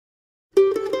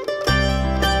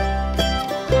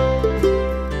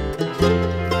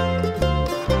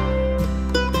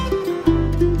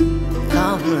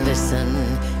listen,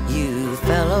 you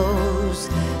fellows,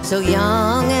 so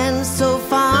young and so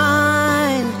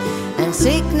fine, and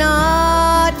seek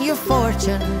not your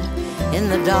fortune in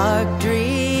the dark,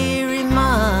 dreary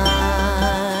mine.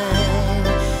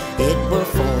 It will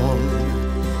form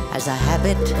as a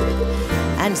habit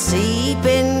and seep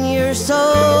in your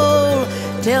soul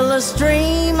till the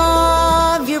stream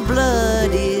of your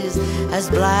blood is as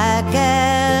black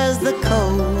as the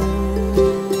coal.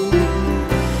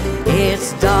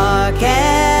 It's dark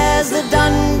as the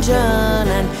dungeon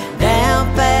and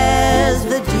damp as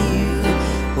the dew,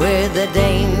 where the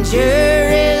danger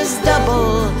is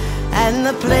double and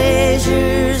the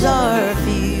pleasures are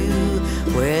few,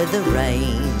 where the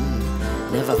rain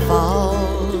never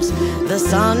falls, the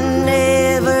sun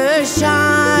never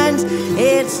shines.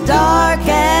 It's dark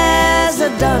as a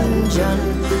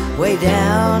dungeon way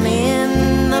down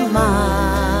in the mine.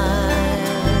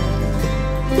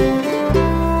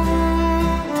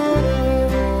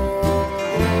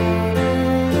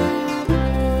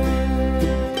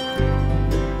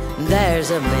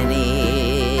 There's a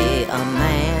many a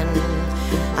man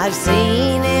I've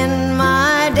seen in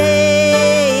my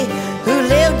day who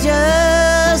lived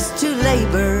just to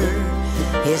labor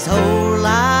his whole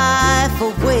life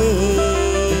away,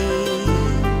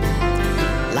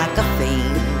 like a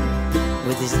fiend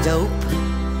with his dope,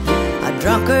 a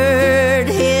drunkard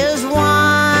his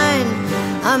wine.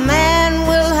 A man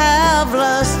will have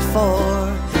lust for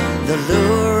the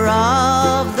lure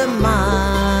of the mind.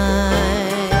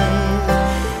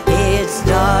 It's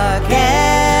dark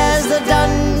as the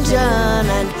dungeon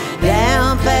and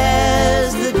damp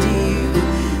as the dew,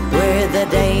 where the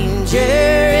danger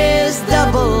is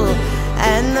double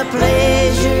and the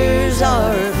pleasures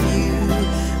are few,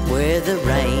 where the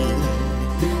rain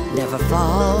never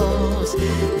falls,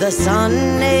 the sun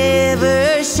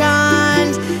never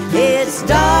shines. It's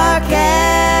dark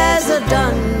as a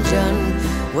dungeon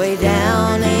way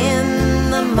down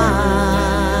in the mine.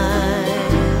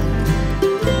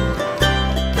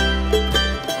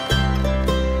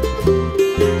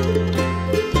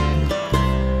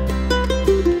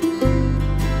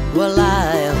 Well,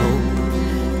 I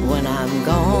hope when I'm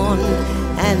gone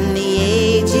and the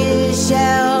ages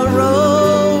shall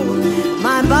roll,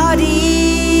 my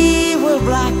body will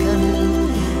blacken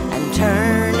and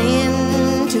turn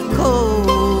into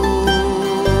coal.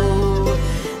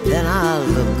 Then I'll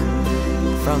look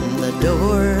from the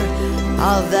door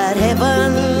of that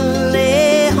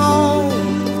heavenly home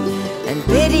and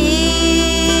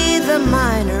pity the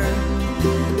miner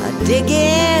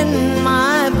digging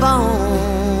my bones.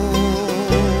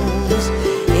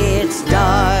 It's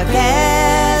dark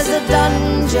as a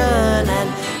dungeon and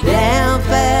damp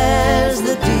as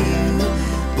the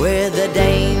dew, where the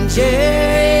danger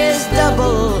is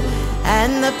double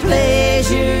and the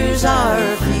pleasures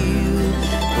are few,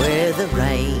 where the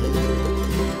rain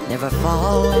never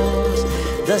falls,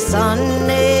 the sun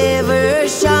never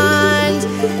shines.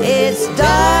 It's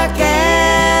dark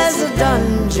as a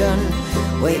dungeon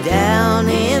way down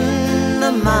in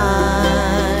the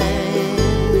mine.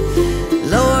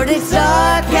 Lord, it's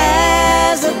dark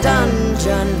as a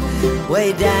dungeon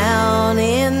way down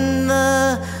in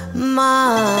the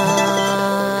mine.